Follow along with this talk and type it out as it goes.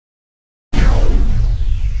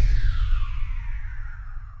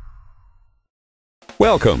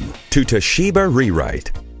Welcome to Toshiba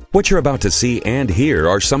Re-Rite. What you're about to see and hear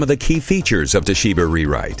are some of the key features of Toshiba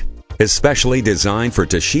Re-Rite. Especially designed for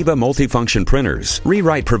Toshiba multifunction printers,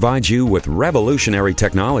 Re-Rite provides you with revolutionary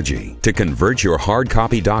technology to convert your hard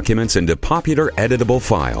copy documents into popular editable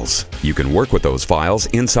files. You can work with those files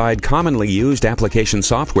inside commonly used application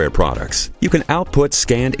software products. You can output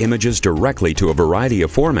scanned images directly to a variety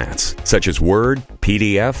of formats, such as Word,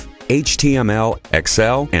 PDF, HTML,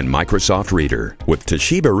 Excel, and Microsoft Reader. With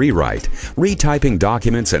Toshiba Re-Rite, retyping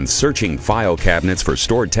documents and searching file cabinets for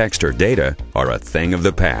stored text or data are a thing of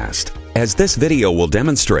the past. As this video will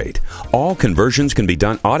demonstrate, all conversions can be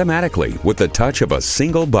done automatically with the touch of a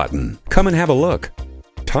single button. Come and have a look.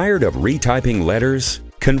 Tired of retyping letters?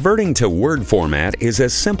 Converting to Word format is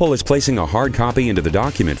as simple as placing a hard copy into the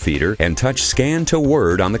document feeder and touch Scan to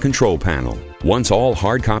Word on the control panel. Once all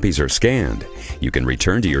hard copies are scanned, you can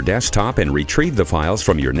return to your desktop and retrieve the files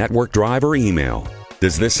from your network drive or email.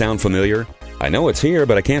 Does this sound familiar? I know it's here,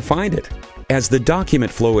 but I can't find it. As the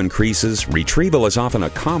document flow increases, retrieval is often a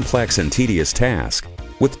complex and tedious task.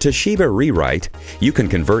 With Toshiba Re-Rite, you can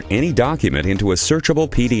convert any document into a searchable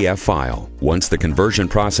PDF file. Once the conversion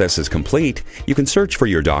process is complete, you can search for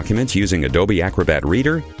your documents using Adobe Acrobat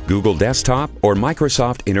Reader, Google Desktop, or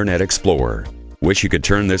Microsoft Internet Explorer. Wish you could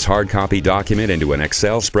turn this hard copy document into an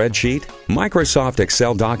Excel spreadsheet? Microsoft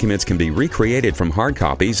Excel documents can be recreated from hard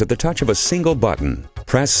copies at the touch of a single button.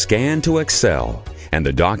 Press Scan to Excel, and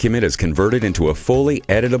the document is converted into a fully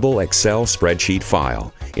editable Excel spreadsheet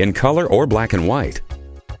file in color or black and white.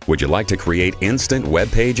 Would you like to create instant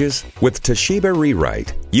web pages? With Toshiba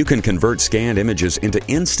Re-Rite, you can convert scanned images into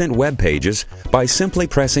instant web pages by simply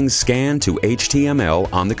pressing Scan to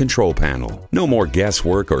HTML on the control panel. No more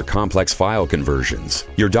guesswork or complex file conversions.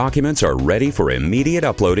 Your documents are ready for immediate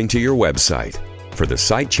uploading to your website. For the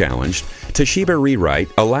site challenged, Toshiba Re-Rite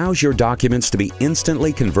allows your documents to be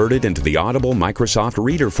instantly converted into the Audible Microsoft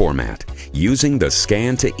Reader format using the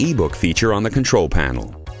Scan to eBook feature on the control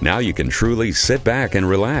panel. Now you can truly sit back and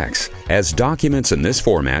relax, as documents in this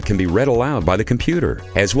format can be read aloud by the computer,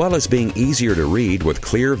 as well as being easier to read with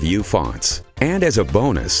clear view fonts. And as a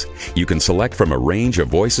bonus, you can select from a range of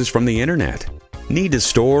voices from the internet. Need to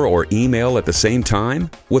store or email at the same time?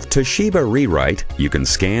 With Toshiba Re-Rite, you can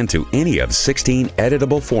scan to any of 16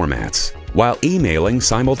 editable formats, while emailing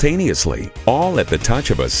simultaneously, all at the touch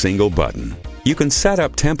of a single button. You can set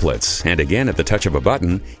up templates and, again at the touch of a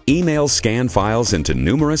button, email scan files into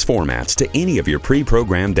numerous formats to any of your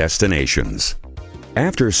pre-programmed destinations.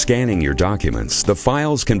 After scanning your documents, the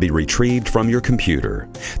files can be retrieved from your computer.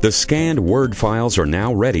 The scanned Word files are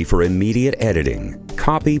now ready for immediate editing.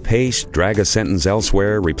 Copy, paste, drag a sentence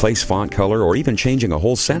elsewhere, replace font color, or even changing a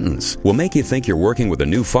whole sentence will make you think you're working with a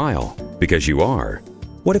new file, because you are.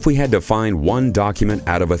 What if we had to find one document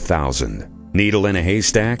out of 1,000? Needle in a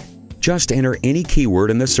haystack? Just enter any keyword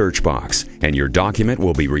in the search box, and your document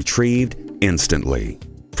will be retrieved instantly.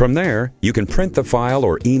 From there, you can print the file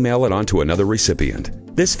or email it onto another recipient.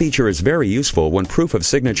 This feature is very useful when proof of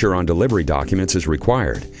signature on delivery documents is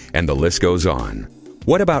required, and the list goes on.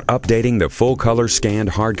 What about updating the full-color scanned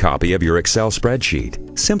hard copy of your Excel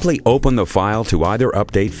spreadsheet? Simply open the file to either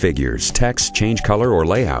update figures, text, change color, or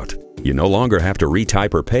layout. You no longer have to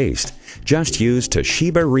retype or paste. Just use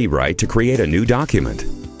Toshiba Re-Rite to create a new document.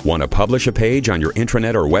 Want to publish a page on your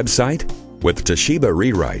intranet or website? With Toshiba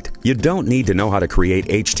Re-Rite, you don't need to know how to create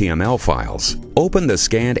HTML files. Open the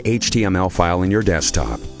scanned HTML file in your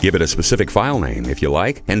desktop. Give it a specific file name if you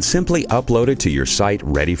like, and simply upload it to your site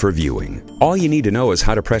ready for viewing. All you need to know is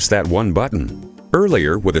how to press that one button.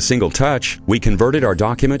 Earlier, with a single touch, we converted our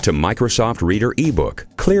document to Microsoft Reader eBook.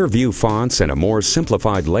 Clear view fonts and a more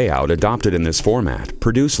simplified layout adopted in this format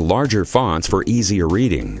produce larger fonts for easier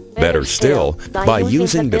reading. Better still, by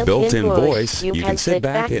using the built-in voice, you can sit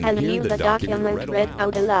back and hear the document read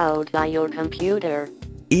out aloud by your computer.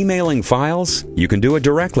 Emailing files? You can do it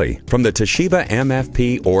directly from the Toshiba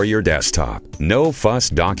MFP or your desktop. No fuss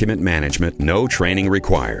document management, no training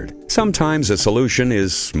required. Sometimes a solution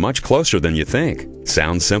is much closer than you think.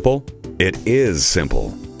 Sounds simple? It is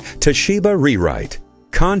simple. Toshiba Re-Rite.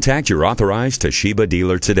 Contact your authorized Toshiba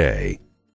dealer today.